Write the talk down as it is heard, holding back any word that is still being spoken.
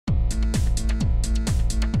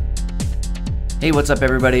Hey, what's up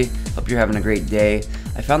everybody? Hope you're having a great day.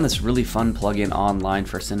 I found this really fun plugin online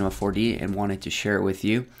for Cinema 4D and wanted to share it with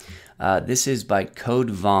you. This is by Code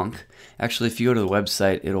Vonc. Actually, if you go to the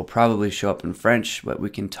website, it'll probably show up in French, but we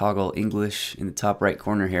can toggle English in the top right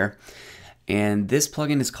corner here. And this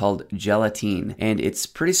plugin is called Gelatine, and it's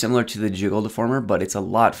pretty similar to the Jiggle deformer, but it's a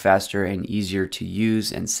lot faster and easier to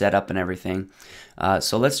use and set up and everything.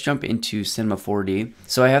 So let's jump into Cinema 4D.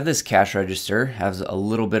 So I have this cash register, has a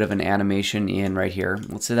little bit of an animation in right here.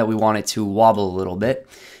 Let's say that we want it to wobble a little bit.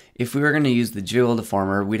 If we were going to use the Jiggle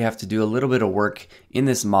deformer, we'd have to do a little bit of work in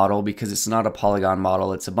this model because it's not a polygon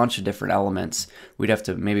model, it's a bunch of different elements. We'd have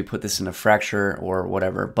to maybe put this in a fracture or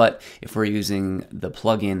whatever, but if we're using the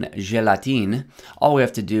plugin Gelatine, all we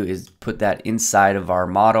have to do is put that inside of our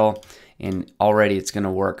model and already it's going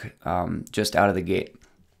to work just out of the gate.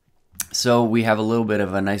 So we have a little bit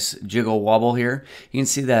of a nice jiggle wobble here. You can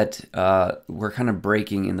see that we're kind of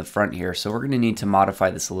breaking in the front here, so we're going to need to modify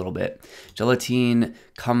this a little bit. Gelatine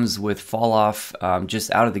comes with fall off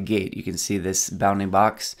just out of the gate. You can see this bounding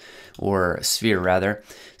box, or sphere rather.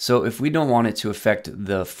 So if we don't want it to affect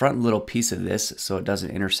the front little piece of this so it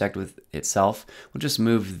doesn't intersect with itself, we'll just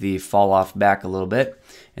move the fall off back a little bit,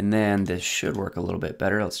 and then this should work a little bit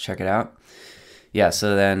better. Let's check it out. Yeah,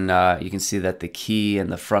 so then you can see that the key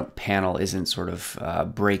and the front panel isn't sort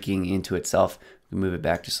of breaking into itself. We move it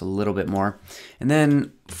back just a little bit more. And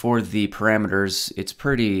then for the parameters, it's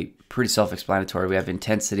pretty self-explanatory. We have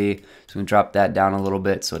intensity, so we can drop that down a little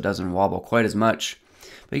bit so it doesn't wobble quite as much.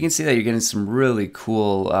 But you can see that you're getting some really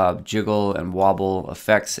cool jiggle and wobble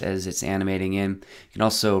effects as it's animating in. You can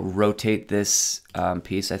also rotate this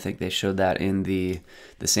piece. I think they showed that in the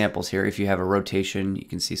samples here. If you have a rotation, you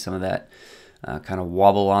can see some of that kind of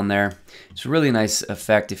wobble on there. It's a really nice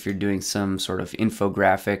effect if you're doing some sort of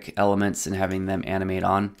infographic elements and having them animate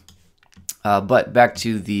on. But back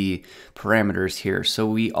to the parameters here. So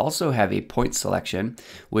we also have a point selection,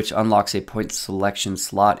 which unlocks a point selection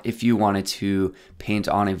slot if you wanted to paint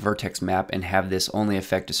on a vertex map and have this only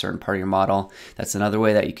affect a certain part of your model. That's another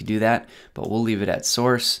way that you could do that, but we'll leave it at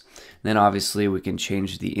source. Then obviously we can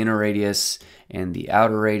change the inner radius and the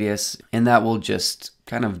outer radius, and that will just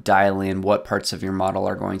kind of dial in what parts of your model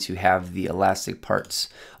are going to have the elastic parts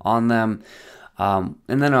on them. And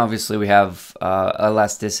then obviously we have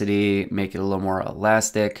elasticity, make it a little more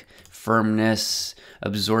elastic. Firmness,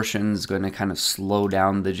 absorption is going to kind of slow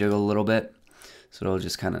down the jiggle a little bit. So it'll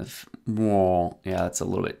just kind of, yeah, that's a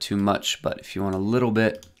little bit too much, but if you want a little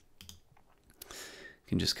bit, you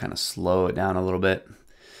can just kind of slow it down a little bit.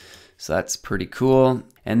 So that's pretty cool.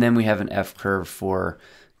 And then we have an F curve for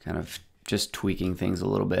kind of just tweaking things a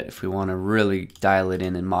little bit if we want to really dial it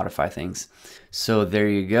in and modify things. So there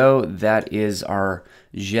you go. That is our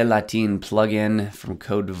Gélatine plugin from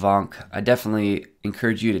Code Vonc. I definitely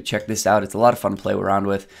encourage you to check this out. It's a lot of fun to play around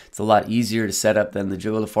with. It's a lot easier to set up than the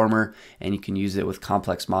Jiggle deformer, and you can use it with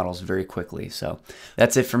complex models very quickly. So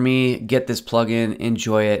that's it for me. Get this plugin,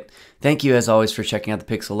 enjoy it. Thank you as always for checking out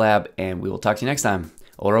the Pixel Lab, and we will talk to you next time.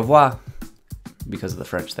 Au revoir, because of the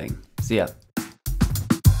French thing. See ya.